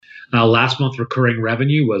Last month recurring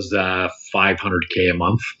revenue was 500K a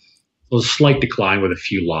month. It was a slight decline with a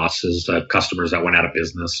few losses, customers that went out of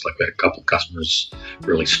business. Like we had a couple customers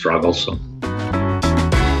really struggle. So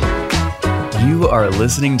you are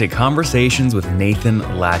listening to Conversations with Nathan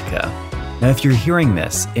Latka. Now, if you're hearing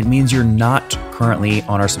this, it means you're not currently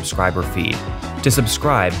on our subscriber feed. To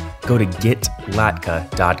subscribe, go to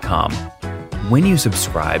getlatka.com. When you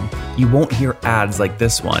subscribe, you won't hear ads like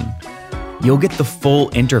this one. You'll get the full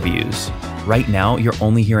interviews. Right now, you're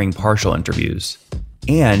only hearing partial interviews.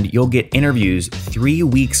 And you'll get interviews 3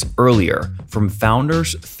 weeks earlier from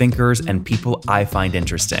founders, thinkers, and people I find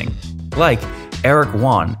interesting. Like Eric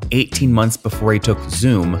Yuan, 18 months before he took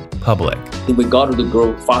Zoom public. We got to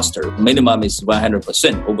grow faster. Minimum is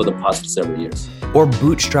 100% over the past several years. Or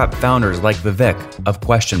bootstrap founders like Vivek of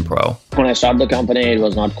Question Pro. When I started the company, it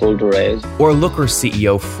was not cool to raise. Or Looker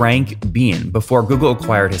CEO Frank Bean before Google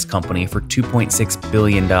acquired his company for $2.6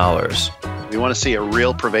 billion. We want to see a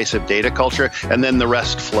real pervasive data culture, and then the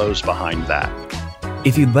rest flows behind that.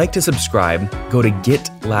 If you'd like to subscribe, go to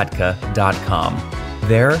getlatka.com.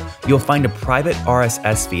 There, you'll find a private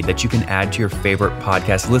RSS feed that you can add to your favorite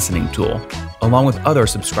podcast listening tool, along with other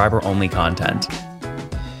subscriber-only content.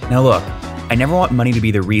 Now look, I never want money to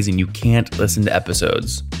be the reason you can't listen to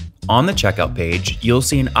episodes. On the checkout page, you'll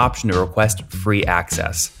see an option to request free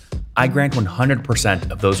access. I grant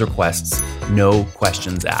 100% of those requests, no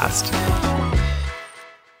questions asked.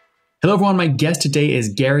 Hello everyone, my guest today is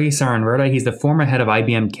Gary Saranverda. He's the former head of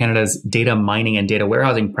IBM Canada's data mining and data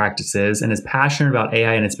warehousing practices and is passionate about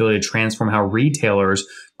AI and its ability to transform how retailers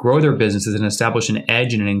grow their businesses and establish an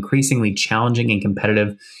edge in an increasingly challenging and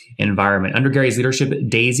competitive environment. Under Gary's leadership,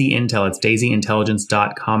 Daisy Intel, it's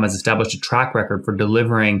daisyintelligence.com, has established a track record for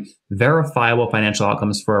delivering verifiable financial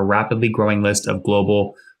outcomes for a rapidly growing list of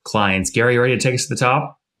global clients. Gary, you ready to take us to the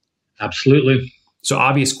top? absolutely. So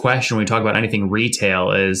obvious question when we talk about anything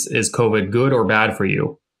retail is COVID good or bad for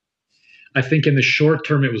you? I think in the short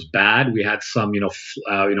term, it was bad. We had some,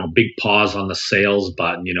 big pause on the sales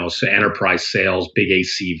button, so enterprise sales, big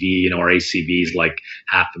ACV, our ACV is like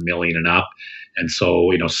 $500,000 and up. And so,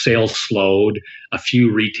 sales slowed. A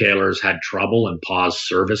few retailers had trouble and paused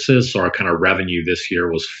services. So our kind of revenue this year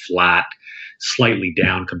was flat, slightly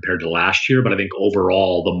down compared to last year. But I think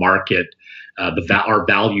overall, the market, our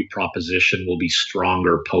value proposition will be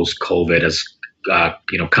stronger post-COVID as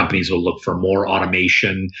companies will look for more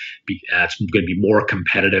automation. It's going to be more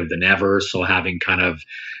competitive than ever. So having kind of,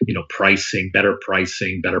 pricing, better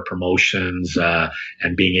promotions,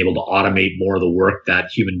 and being able to automate more of the work that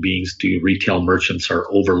human beings do. Retail merchants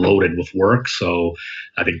are overloaded with work. So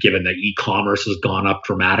I think given that e-commerce has gone up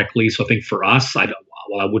dramatically. So I think for us, I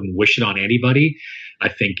wouldn't wish it on anybody. I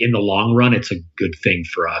think in the long run, it's a good thing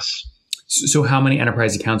for us. So how many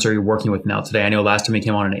enterprise accounts are you working with now today? I know last time you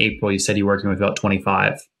came on in April, you said you're working with about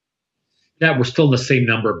 25. Yeah, we're still in the same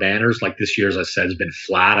number of banners. Like this year, as I said, has been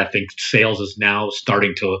flat. I think sales is now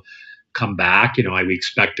starting to come back. We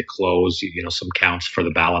expect to close, some counts for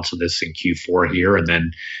the balance of this in Q4 here, and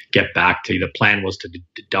then get back to the plan was to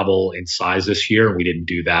double in size this year. And we didn't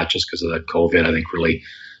do that just because of the COVID. I think really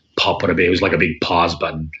put a bit. It was like a big pause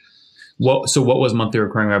button. So what was monthly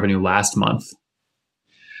recurring revenue last month?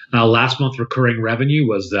 Last month recurring revenue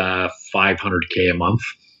was $500K a month.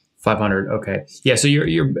 500. Okay. Yeah. So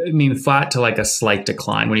you're flat to like a slight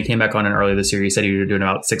decline. When you came back on in earlier this year, you said you were doing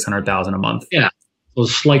about 600,000 a month. Yeah. It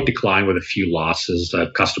was a slight decline with a few losses,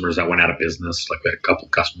 customers that went out of business. Like we had a couple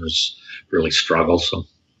customers really struggle. So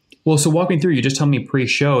walk me through, you just told me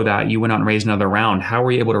pre-show that you went out and raised another round. How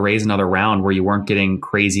were you able to raise another round where you weren't getting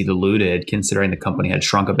crazy diluted considering the company had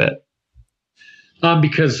shrunk a bit?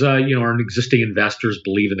 Because our existing investors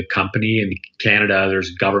believe in the company. In Canada,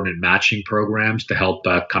 there's government matching programs to help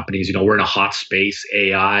companies. We're in a hot space,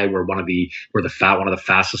 AI. We're one of the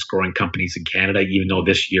fastest growing companies in Canada. Even though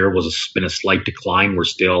this year been a slight decline, we're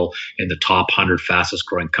still in the top 100 fastest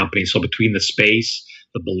growing companies. So between the space,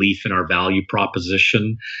 the belief in our value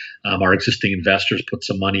proposition, our existing investors put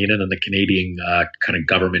some money in it, and the Canadian kind of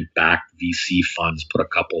government-backed VC funds put a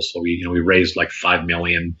couple. So we raised like $5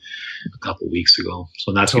 million a couple of weeks ago.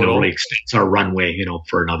 So that's really extends our runway,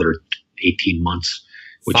 for another 18 months.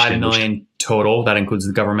 $5 million total. That includes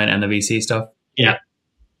the government and the VC stuff. Yeah.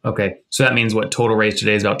 Okay, so that means what total raised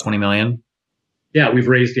today is about 20 million. Yeah, we've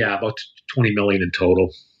raised about 20 million in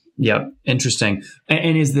total. Yep. Interesting.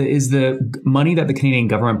 And is the money that the Canadian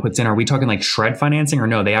government puts in, are we talking like shred financing or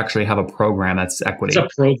no? They actually have a program that's equity.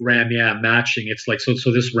 It's a program, yeah, matching. It's like, so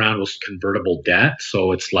this round was convertible debt.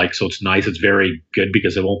 So it's nice. It's very good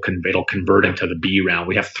because it'll convert into the B round.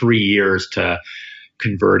 We have 3 years to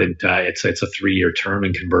convert into it's a 3-year term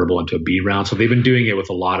and convertible into a B round. So they've been doing it with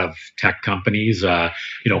a lot of tech companies,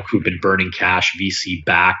 who've been burning cash, VC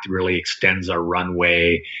backed, really extends our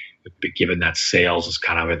runway. Given that sales is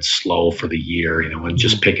kind of been slow for the year, and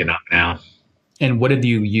just picking up now. And what did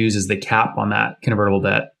you use as the cap on that convertible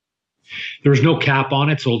debt? There's no cap on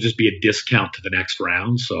it, so it'll just be a discount to the next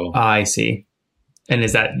round. So I see. And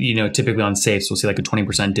is that, typically on safes, we'll see like a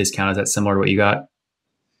 20% discount. Is that similar to what you got?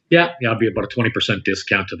 Yeah, it'll be about a 20%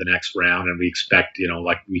 discount to the next round. And we expect,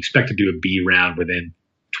 to do a B round within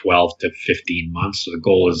 12 to 15 months. So the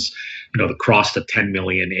goal is, to cross the 10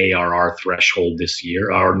 million ARR threshold this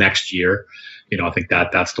year or next year. I think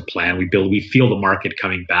that's the plan. We feel the market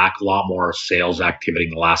coming back, a lot more sales activity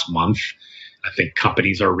in the last month. I think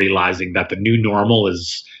companies are realizing that the new normal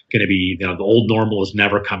is going to be, the old normal is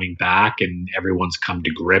never coming back, and everyone's come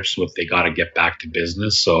to grips with they got to get back to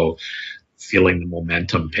business. So feeling the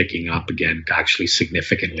momentum picking up again, actually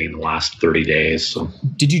significantly in the last 30 days. So,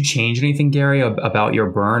 did you change anything, Gary, about your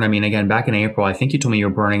burn? I mean, again, back in April, I think you told me you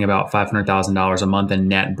were burning about $500,000 a month in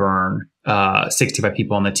net burn, 65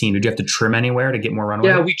 people on the team. Did you have to trim anywhere to get more runway?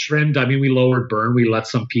 Yeah, we trimmed. I mean, we lowered burn. We let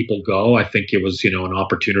some people go. I think it was, an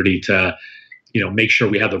opportunity to, make sure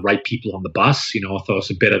we had the right people on the bus, throw us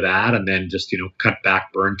a bit of that, and then just, cut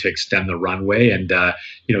back burn to extend the runway. And,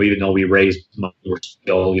 even though we raised money, we're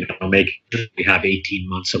still, making sure we have 18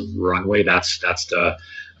 months of runway. That's the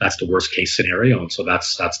worst case scenario. And so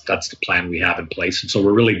that's the plan we have in place. And so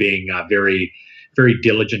we're really being very, very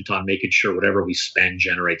diligent on making sure whatever we spend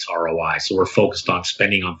generates ROI. So we're focused on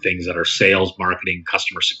spending on things that are sales, marketing,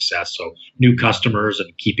 customer success. So new customers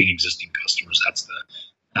and keeping existing customers.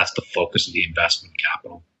 That's the focus of the investment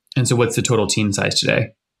capital. And so what's the total team size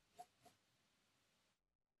today?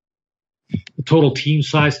 The total team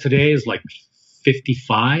size today is like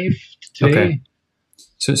 55 today. Okay.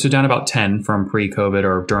 So down about 10 from pre-COVID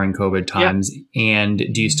or during COVID times. Yeah. And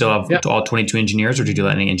do you still have all 22 engineers, or did you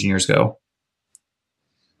let any engineers go?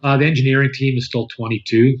 The engineering team is still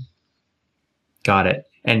 22. Got it.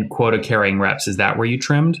 And quota carrying reps, is that where you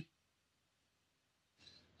trimmed?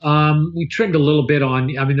 We trimmed a little bit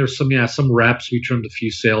there's some reps. We trimmed a few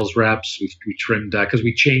sales reps. We trimmed because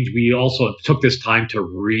we also took this time to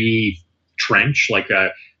retrench, like a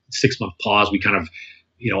 6-month pause. We kind of,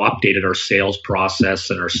 updated our sales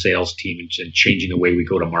process and our sales team and changing the way we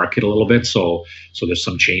go to market a little bit. So there's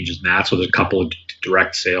some changes in that. So there's a couple of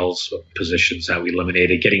direct sales positions that we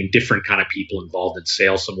eliminated, getting different kind of people involved in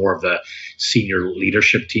sales. So more of the senior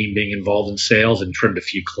leadership team being involved in sales, and trimmed a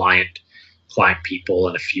few client people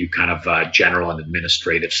and a few kind of general and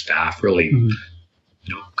administrative staff, really,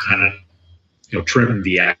 trimmed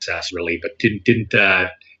the excess really, but didn't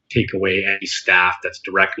take away any staff that's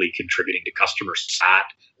directly contributing to customer sat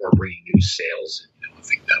or bringing new sales. I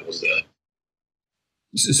think that was the.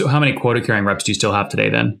 So how many quota carrying reps do you still have today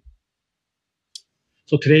then?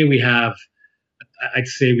 So today I'd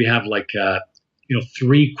say we have like,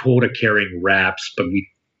 3 quota carrying reps, but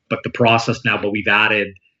the process now, but we've added,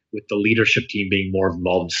 with the leadership team being more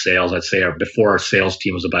involved in sales, I'd say before our sales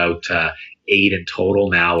team was about 8 in total.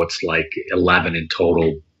 Now it's like 11 in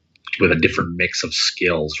total, with a different mix of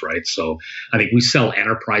skills, right? So I think we sell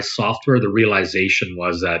enterprise software. The realization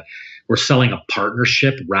was that we're selling a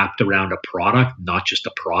partnership wrapped around a product, not just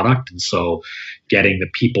a product. And so getting the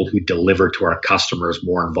people who deliver to our customers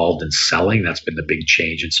more involved in selling, that's been the big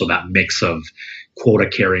change. And so that mix of quota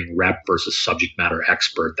carrying rep versus subject matter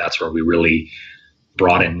expert, that's where we really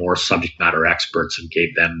brought in more subject matter experts and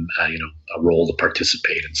gave them a role to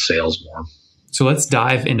participate in sales more. So let's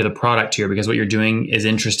dive into the product here, because what you're doing is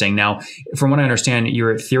interesting. Now, from what I understand,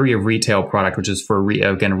 your Theory of Retail product, which is for,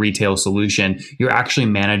 retail solution, you're actually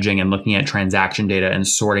managing and looking at transaction data and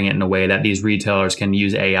sorting it in a way that these retailers can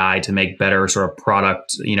use AI to make better sort of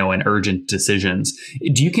product, and urgent decisions.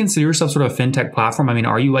 Do you consider yourself sort of a fintech platform? I mean,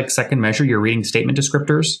 are you like Second Measure? You're reading statement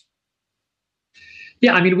descriptors?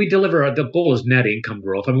 Yeah, we deliver, the goal is net income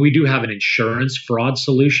growth. We do have an insurance fraud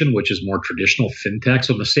solution, which is more traditional fintech.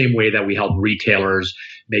 So in the same way that we help retailers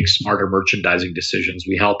make smarter merchandising decisions,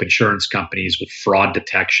 we help insurance companies with fraud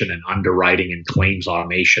detection and underwriting and claims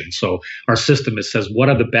automation. So our system says, what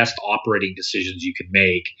are the best operating decisions you can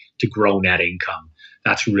make to grow net income?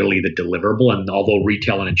 That's really the deliverable. And although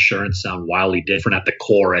retail and insurance sound wildly different, at the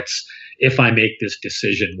core, it's, if I make this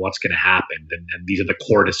decision, what's going to happen? And these are the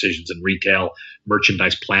core decisions in retail.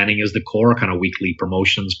 Merchandise planning is the core, kind of weekly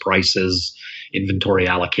promotions, prices, inventory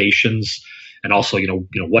allocations, and also,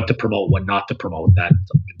 what to promote, what not to promote. That's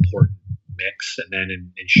an important mix. And then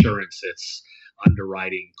in insurance, it's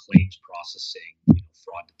underwriting, claims processing,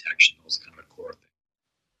 fraud detection, those kind of core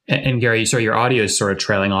things. And Gary, sorry, your audio is sort of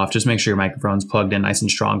trailing off. Just make sure your microphone's plugged in nice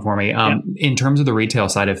and strong for me. In terms of the retail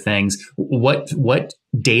side of things, what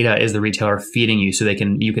data is the retailer feeding you so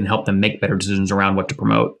you can help them make better decisions around what to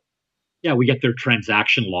promote? Yeah, we get their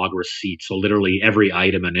transaction log receipts. So literally every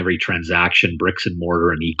item and every transaction, bricks and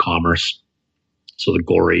mortar and e-commerce. So the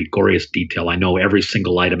goriest detail. I know every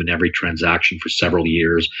single item and every transaction for several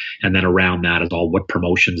years. And then around that is all what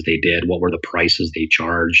promotions they did, what were the prices they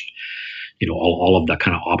charged, all of that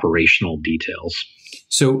kind of operational details.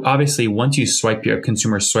 So obviously, once your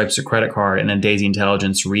consumer swipes a credit card in a Daisy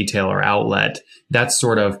Intelligence retail or outlet, that's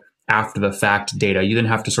sort of after the fact data. You then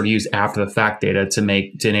have to sort of use after the fact data to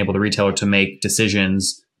enable the retailer to make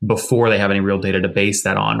decisions before they have any real data to base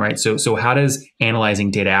that on, right? So how does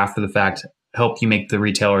analyzing data after the fact help you make the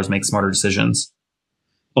retailers make smarter decisions?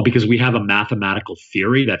 Well, because we have a mathematical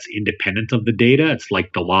theory that's independent of the data. It's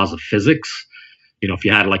like the laws of physics. If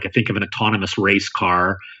you had think of an autonomous race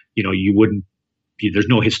car, there's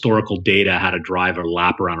no historical data how to drive a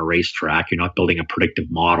lap around a racetrack. You're not building a predictive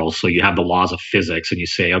model. So you have the laws of physics and you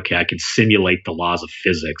say, okay, I can simulate the laws of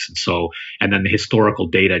physics. And then the historical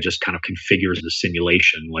data just kind of configures the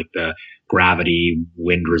simulation, like the gravity,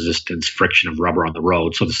 wind resistance, friction of rubber on the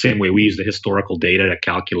road. So the same way we use the historical data to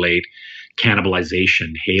calculate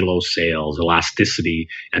cannibalization, halo sales, elasticity,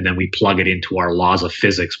 and then we plug it into our laws of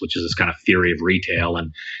physics, which is this kind of theory of retail.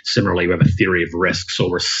 And similarly, we have a theory of risk. So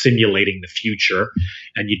we're simulating the future,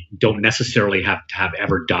 and you don't necessarily have to have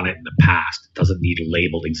ever done it in the past. It doesn't need a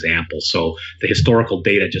labeled example. So the historical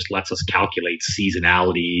data just lets us calculate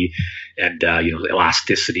seasonality and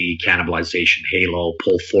elasticity, cannibalization, halo,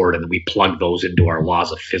 pull forward, and then we plug those into our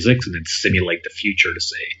laws of physics and then simulate the future to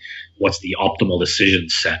say, what's the optimal decision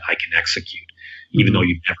set I can execute, even though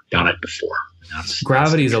you've never done it before.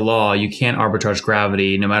 Gravity is a law. You can't arbitrage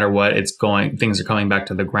gravity. No matter what it's going, things are coming back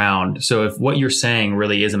to the ground. So if what you're saying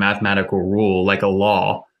really is a mathematical rule, like a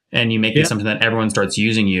law, and you make it something that everyone starts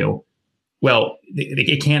using well,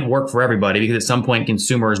 it can't work for everybody because at some point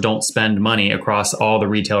consumers don't spend money across all the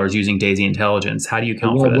retailers using Daisy Intelligence. How do you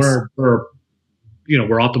account for this?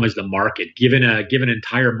 We're optimizing the market. Given an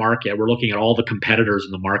entire market, we're looking at all the competitors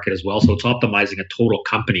in the market as well. So it's optimizing a total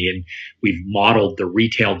company, and we've modeled the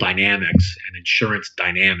retail dynamics and insurance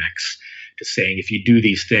dynamics to saying if you do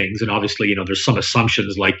these things, and obviously, there's some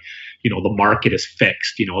assumptions like, the market is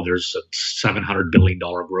fixed. There's a $700 billion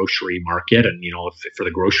grocery market, and for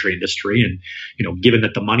the grocery industry, and given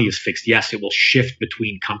that the money is fixed, yes, it will shift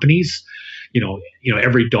between companies.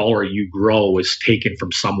 Every dollar you grow is taken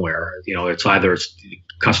from somewhere. It's either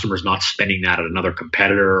customers not spending that at another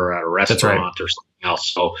competitor or at a restaurant or something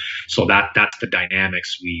else. So that's the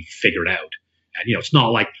dynamics we figured out. And it's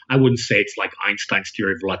not like, I wouldn't say it's like Einstein's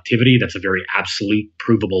theory of relativity. That's a very absolute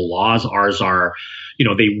provable laws. Ours are,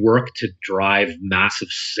 they work to drive massive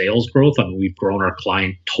sales growth. I mean, we've grown our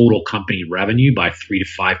client total company revenue by 3 to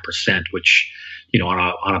 5%, which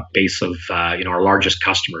on a base of, our largest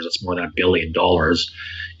customers, it's more than $1 billion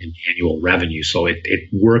in annual revenue. So it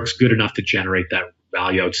works good enough to generate that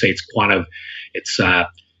value. I would say it's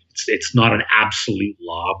not an absolute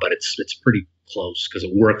law, but it's pretty close because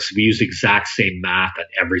it works. We use the exact same math at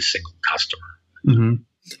every single customer. Mm-hmm.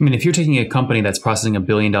 I mean, if you're taking a company that's processing $1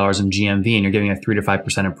 billion in GMV and you're giving a 3 to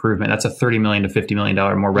 5% improvement, that's a $30 million to $50 million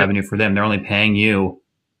more revenue for them. They're only paying you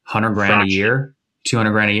 $100,000 a year.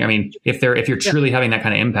 $200,000 a year. I mean, if you're truly having that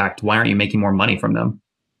kind of impact, why aren't you making more money from them?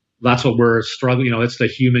 That's what we're struggling. It's the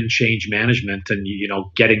human change management and,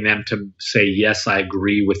 getting them to say, yes, I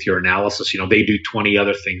agree with your analysis. They do 20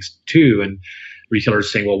 other things too. And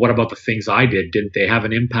retailers saying, well, what about the things I did? Didn't they have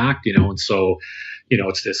an impact? And so,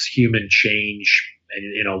 it's this human change.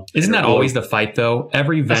 And, isn't that always the fight though?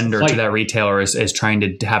 Every vendor to that retailer is trying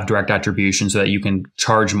to have direct attribution so that you can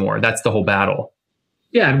charge more. That's the whole battle.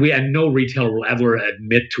 Yeah, and no retailer will ever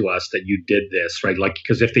admit to us that you did this, right? Like,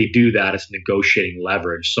 because if they do that, it's negotiating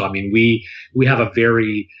leverage. So, I mean, we have a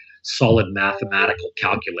very solid mathematical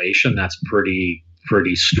calculation that's pretty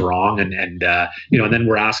strong, and then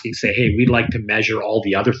we're asking, say, hey, we'd like to measure all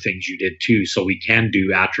the other things you did too, so we can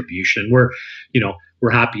do attribution. We're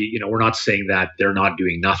happy. We're not saying that they're not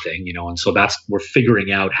doing nothing, and so we're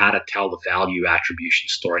figuring out how to tell the value attribution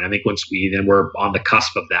story. And I think once we're on the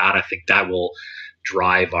cusp of that, I think that will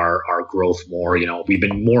drive our growth more. We've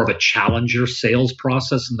been more of a challenger sales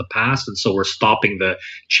process in the past. And so we're stopping the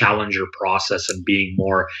challenger process and being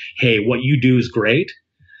more, hey, what you do is great.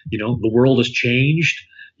 The world has changed.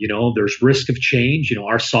 There's risk of change.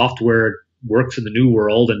 Our software works in the new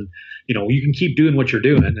world, and, you can keep doing what you're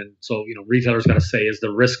doing. And so, retailers got to say, is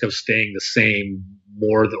the risk of staying the same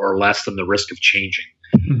more or less than the risk of changing?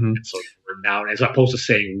 And so we're now, as opposed to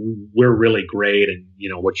saying we're really great and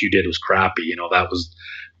what you did was crappy, that was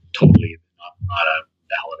totally not a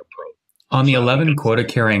valid approach. On the 11 quota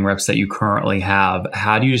carrying reps that you currently have,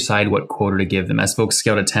 how do you decide what quota to give them? As folks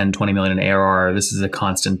scale to 10, 20 million in ARR, this is a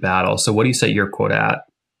constant battle. So what do you set your quota at?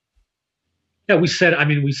 Yeah, we set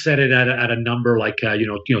it at a number like, 2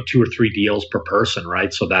 or 3 deals per person,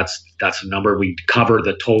 right? So that's a number. We cover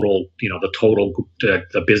the total,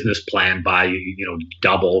 the business plan by,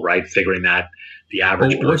 double, right? Figuring that the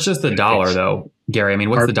average. Well, what's just the dollar though, Gary? I mean,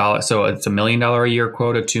 what's the dollar? So it's $1 million a year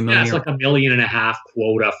quota, 2 million? Yeah, it's like $1.5 million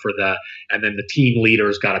quota and then the team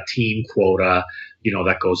leader's got a team quota,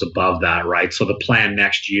 that goes above that, right? So the plan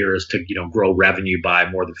next year is to, grow revenue by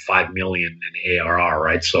more than 5 million in ARR,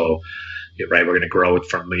 right? So, right, we're going to grow it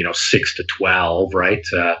from, 6 to 12, right?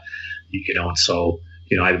 And so,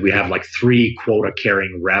 we have like 3 quota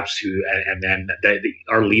carrying reps and then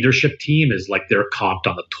our leadership team is like they're comped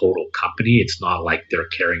on the total company. It's not like they're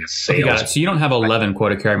carrying a sales. Got it. So you don't have 11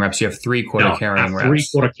 quota carrying reps. You have 3 quota carrying reps. 3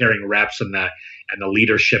 quota carrying reps and the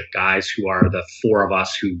leadership guys who are the 4 of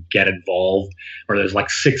us who get involved, or there's like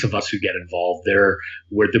 6 of us who get involved.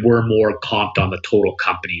 We're more comped on the total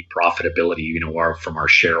company profitability, from our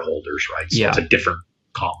shareholders, right? So it's a different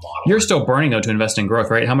comp model. You're still burning though to invest in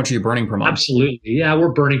growth, right? How much are you burning per month? Absolutely. Yeah,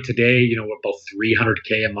 we're burning today, we're about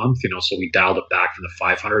 $300K a month, so we dialed it back from the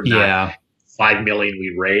 500. Yeah. 5 million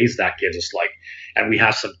we raised, that gives us and we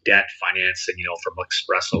have some debt financing, from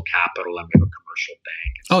Espresso Capital, and we have a commercial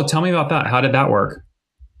bank. Oh, tell me about that. How did that work?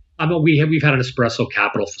 We've had an Espresso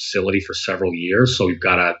Capital facility for several years. So we've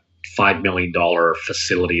got a $5 million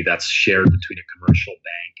facility that's shared between a commercial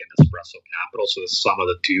bank and Espresso Capital. So the sum of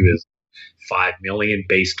the two is 5 million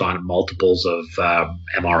based on multiples of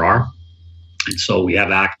MRR. And so we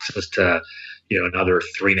have access to, another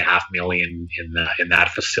 3.5 million in that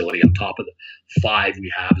facility on top of the 5 we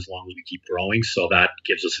have, as long as we keep growing. So that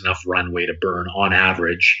gives us enough runway to burn on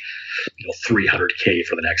average, $300K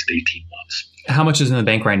for the next 18 months. How much is in the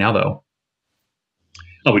bank right now though?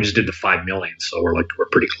 Oh, we just did the 5 million. So we're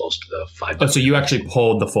pretty close to the 5 million. Oh, so you actually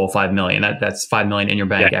pulled the full 5 million. That's 5 million in your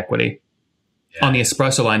bank equity. Yeah. On the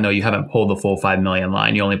Espresso line though, you haven't pulled the full 5 million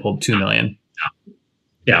line. You only pulled 2 million.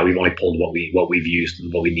 Yeah, we've only pulled what we've used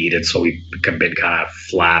and what we needed. So we've been kind of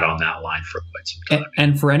flat on that line for quite some time.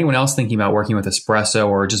 And for anyone else thinking about working with Espresso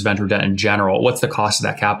or just venture debt in general, what's the cost of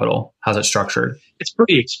that capital? How's it structured? It's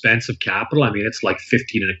pretty expensive capital. I mean, it's like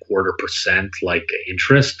 15.25% like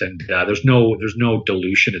interest, and there's no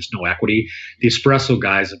dilution. It's no equity. The Espresso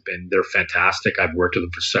guys they're fantastic. I've worked with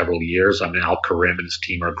them for several years. Al Karim and his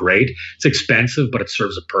team are great. It's expensive, but it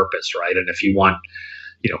serves a purpose, right? And if you want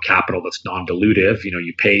capital that's non-dilutive,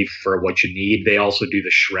 you pay for what you need. They also do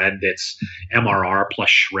the shred. That's MRR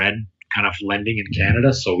plus shred kind of lending in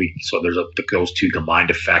Canada. So those two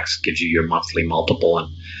combined effects gives you your monthly multiple. And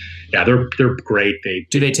yeah, they're great.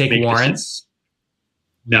 Do they take warrants?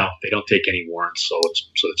 No, they don't take any warrants. So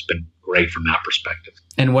it's been great from that perspective.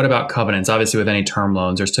 And what about covenants? Obviously with any term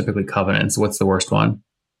loans, there's typically covenants. What's the worst one?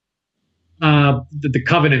 The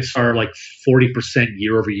covenants are like 40%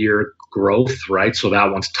 year over year growth, right? So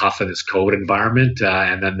that one's tough in this COVID environment.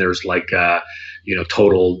 And then there's like,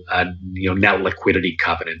 total, net liquidity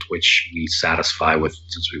covenant, which we satisfy with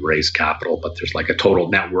since we raise capital. But there's like a total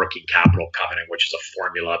net working capital covenant, which is a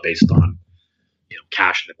formula based on,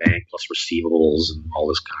 cash in the bank plus receivables and all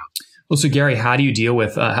this kind of. Well, so Gary, how do you deal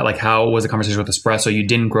with, how was the conversation with Espresso? You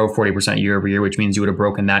didn't grow 40% year over year, which means you would have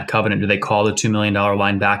broken that covenant. Do they call the $2 million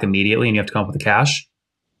line back immediately and you have to come up with the cash?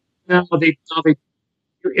 No,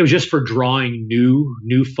 it was just for drawing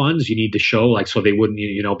new funds. You need to show so they wouldn't,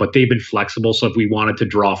 but they've been flexible. So if we wanted to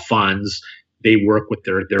draw funds, they work with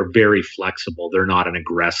they're very flexible. They're not an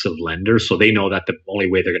aggressive lender. So they know that the only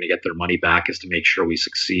way they're going to get their money back is to make sure we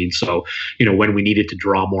succeed. So, when we needed to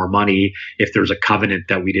draw more money, if there's a covenant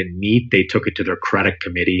that we didn't meet, they took it to their credit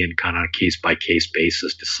committee and kind of case by case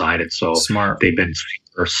basis decided. So smart. They've been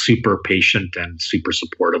super patient and super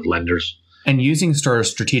supportive lenders. And using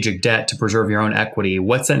strategic debt to preserve your own equity,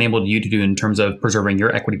 what's that enabled you to do in terms of preserving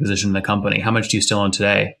your equity position in the company? How much do you still own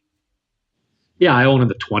today? Yeah, I own in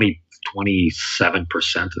the 27%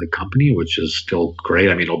 of the company, which is still great.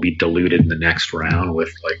 I mean, it'll be diluted in the next round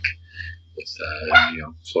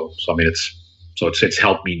it's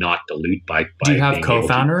helped me not dilute by. Do you have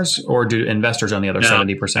co-founders or do investors own the other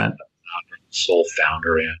 70%? Sole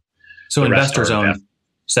founder, yeah. So investors own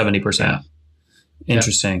 70%. Yeah.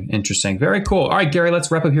 Interesting. Very cool. All right, Gary,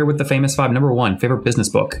 let's wrap up here with the famous 5. Number 1, favorite business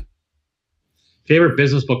book. Favorite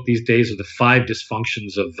business book these days are The 5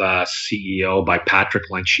 Dysfunctions of CEO by Patrick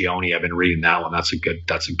Lencioni. I've been reading that one. That's a good.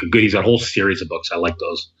 He's got a whole series of books. I like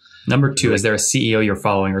those. Number 2, is there a CEO you're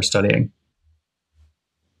following or studying?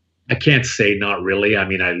 I can't say not really. I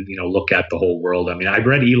mean, I look at the whole world. I mean, I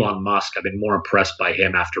read Elon Musk. I've been more impressed by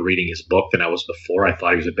him after reading his book than I was before. I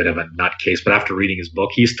thought he was a bit of a nutcase, but after reading his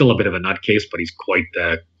book, he's still a bit of a nutcase, but he's quite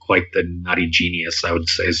the nutty genius, I would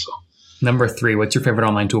say so. Number 3, what's your favorite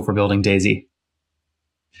online tool for building Daisy?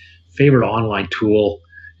 Favorite online tool?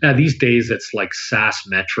 These days it's like SaaS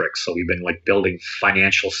metrics. So we've been like building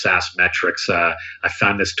financial SaaS metrics. I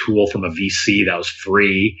found this tool from a VC that was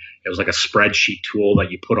free. It was like a spreadsheet tool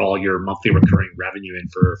that you put all your monthly recurring revenue in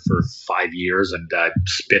for 5 years and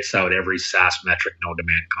spits out every SaaS metric known to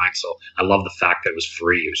mankind. So I love the fact that it was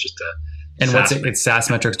free. It was just a And what's it? It's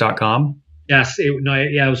SaaSmetrics.com? Yes, it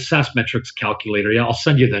was SaaS metrics calculator. Yeah, I'll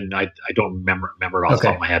send you I don't remember it off the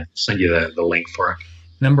top of my head. I'll send you the link for it.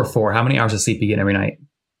 Number 4, how many hours of sleep you get every night?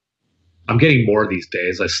 I'm getting more these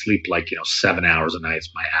days. I sleep 7 hours a night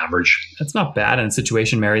is my average. That's not bad. In a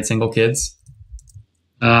situation, married, single, kids?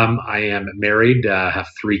 I am married, have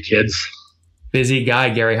 3 kids. Busy guy.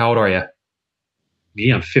 Gary, how old are you?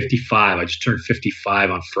 Me, I'm 55. I just turned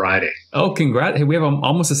 55 on Friday. Oh, congrats. Hey, we have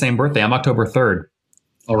almost the same birthday. I'm October 3rd.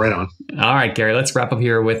 Oh, right on. All right, Gary, let's wrap up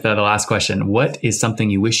here with the last question. What is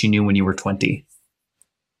something you wish you knew when you were 20?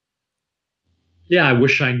 Yeah, I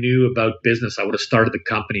wish I knew about business. I would have started the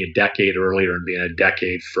company a decade earlier and been a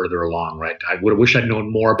decade further along, right? I would have wished I'd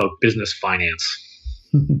known more about business finance.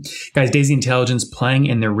 Guys, Daisy Intelligence playing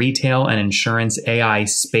in the retail and insurance AI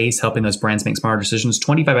space, helping those brands make smarter decisions.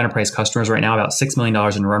 25 enterprise customers right now, about $6 million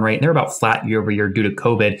in run rate. They're about flat year over year due to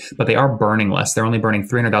COVID, but they are burning less. They're only burning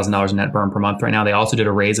 $300,000 in net burn per month right now. They also did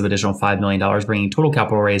a raise of additional $5 million, bringing total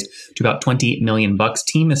capital raised to about $20 million.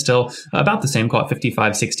 Team is still about the same, call it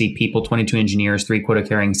 55, 60 people, 22 engineers, 3 quota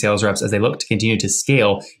carrying sales reps as they look to continue to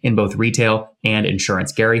scale in both retail and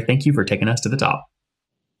insurance. Gary, thank you for taking us to the top.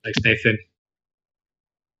 Thanks, Nathan.